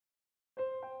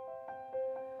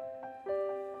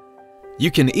You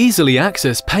can easily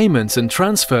access payments and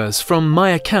transfers from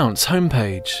My Accounts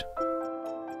homepage.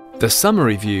 The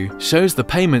summary view shows the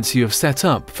payments you have set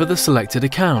up for the selected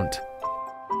account.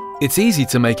 It's easy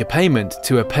to make a payment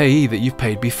to a payee that you've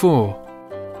paid before.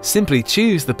 Simply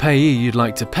choose the payee you'd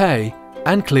like to pay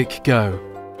and click Go.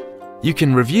 You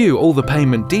can review all the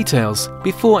payment details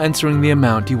before entering the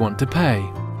amount you want to pay.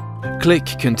 Click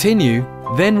Continue,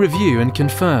 then Review and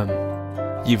Confirm.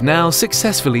 You've now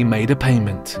successfully made a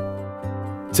payment.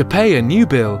 To pay a new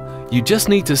bill, you just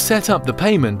need to set up the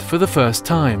payment for the first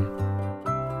time.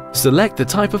 Select the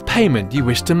type of payment you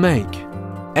wish to make.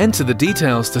 Enter the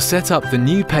details to set up the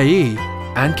new payee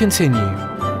and continue.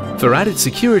 For added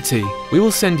security, we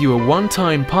will send you a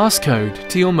one-time passcode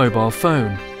to your mobile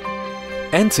phone.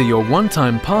 Enter your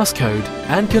one-time passcode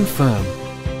and confirm.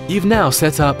 You've now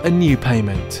set up a new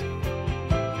payment.